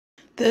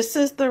This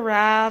is the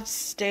RAVS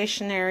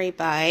stationary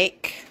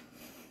bike.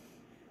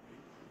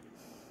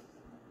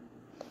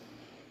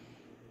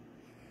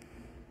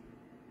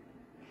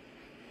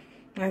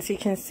 As you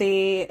can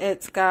see,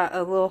 it's got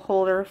a little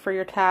holder for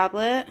your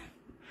tablet,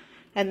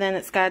 and then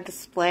it's got a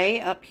display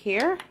up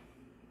here.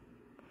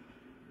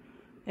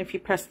 If you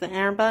press the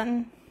enter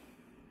button,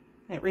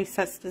 it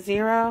resets to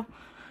 0,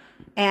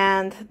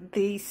 and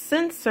the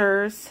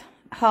sensors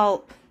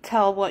help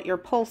tell what your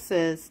pulse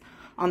is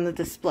on the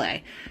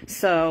display.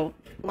 So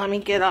let me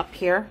get up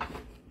here.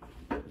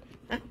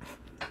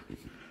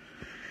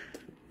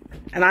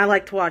 And I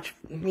like to watch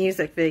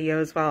music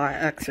videos while I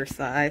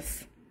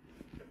exercise.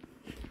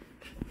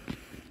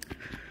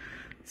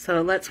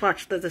 So let's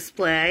watch the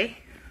display.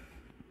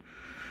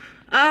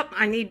 Oh,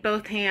 I need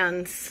both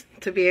hands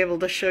to be able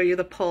to show you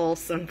the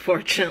pulse,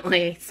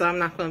 unfortunately. So I'm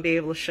not going to be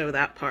able to show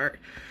that part.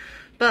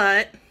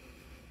 But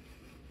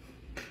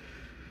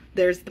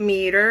there's the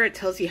meter. It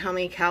tells you how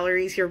many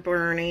calories you're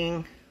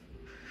burning,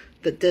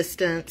 the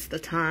distance, the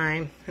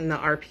time, and the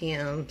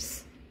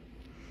RPMs.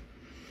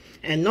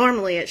 And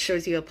normally it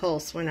shows you a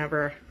pulse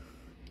whenever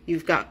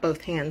you've got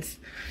both hands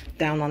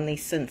down on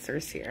these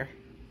sensors here.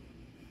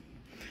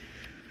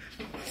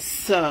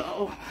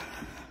 So,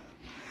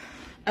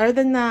 other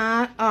than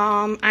that,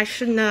 I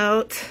should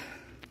note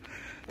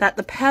that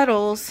the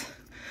pedals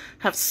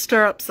have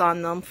stirrups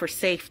on them for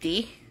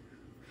safety.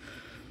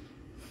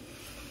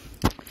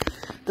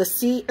 The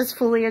seat is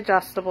fully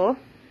adjustable,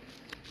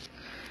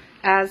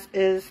 as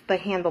is the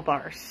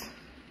handlebars.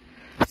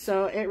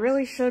 So it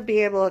really should be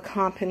able to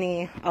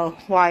accompany a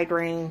wide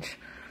range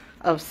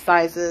of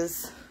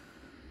sizes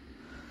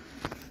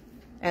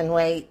and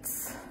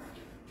weights.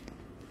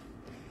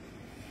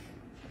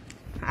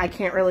 I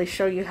can't really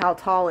show you how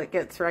tall it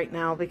gets right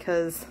now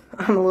because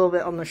I'm a little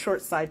bit on the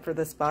short side for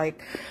this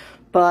bike.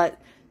 But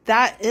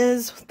that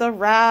is the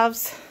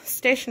RAVS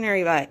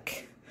stationary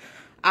bike.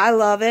 I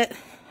love it.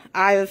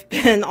 I've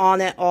been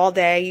on it all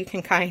day. You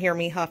can kind of hear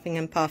me huffing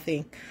and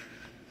puffing.